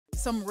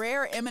Some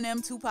rare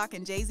Eminem, Tupac,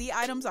 and Jay-Z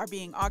items are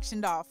being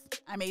auctioned off.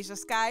 I'm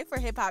Skye for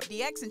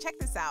HipHopDX, and check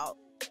this out.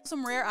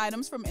 Some rare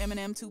items from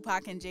Eminem,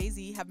 Tupac, and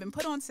Jay-Z have been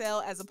put on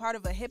sale as a part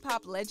of a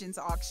hip-hop legends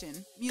auction.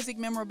 Music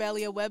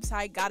memorabilia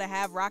website Gotta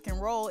Have Rock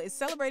and Roll is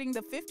celebrating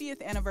the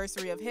 50th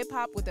anniversary of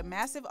hip-hop with a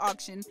massive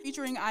auction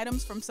featuring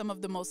items from some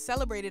of the most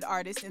celebrated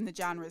artists in the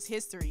genre's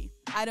history.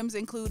 Items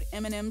include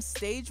Eminem's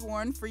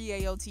stage-worn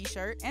Free AO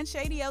t-shirt and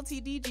Shady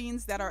LTD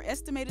jeans that are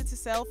estimated to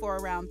sell for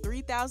around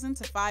 $3,000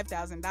 to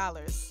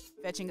 $5,000.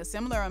 Fetching a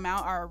similar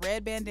amount are a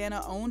red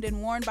bandana owned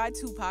and worn by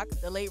Tupac,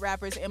 the late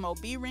rapper's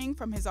MOB ring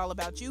from his All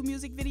About You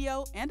music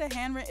video, and a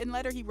handwritten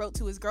letter he wrote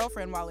to his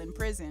girlfriend while in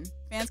prison.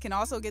 Fans can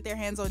also get their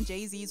hands on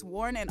Jay-Z's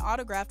worn and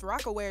autographed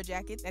Rockaware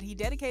jacket that he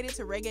dedicated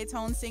to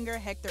reggaeton singer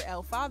Hector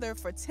El Father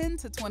for $10,000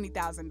 to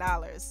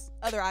 $20,000.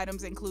 Other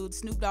items include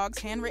Snoop Dogg's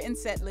handwritten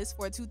set list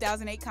for a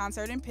 2008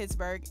 concert in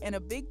Pittsburgh and a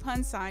Big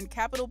Pun signed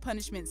Capital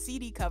Punishment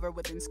CD cover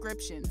with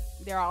inscription.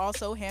 There are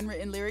also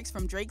handwritten lyrics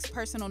from Drake's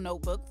personal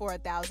notebook for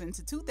 $1,000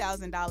 to $2,000,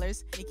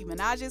 Nicki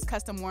Minaj's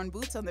custom-worn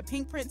boots on the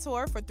Pink Print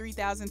tour for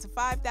 $3,000 to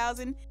 $5,000,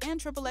 and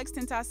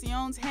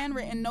XXXTentacion's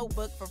handwritten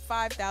notebook for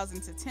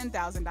 $5,000 to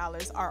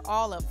 $10,000 are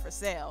all up for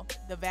sale.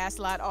 The vast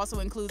lot also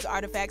includes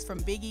artifacts from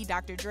Biggie,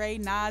 Dr. Dre,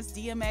 Nas,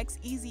 DMX,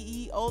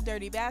 Eazy-E, Old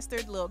Dirty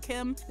Bastard, Lil'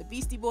 Kim, the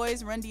Beastie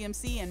Boys, Run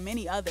DMC, and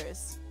many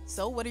others.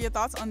 So what are your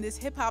thoughts on this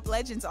hip-hop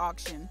legends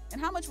auction? And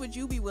how much would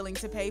you be willing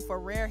to pay for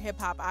rare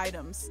hip-hop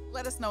items?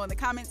 Let us know in the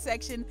comments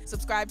section,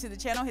 subscribe to the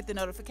channel, hit the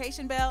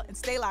notification bell, and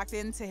stay locked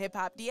in to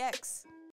HipHopDX.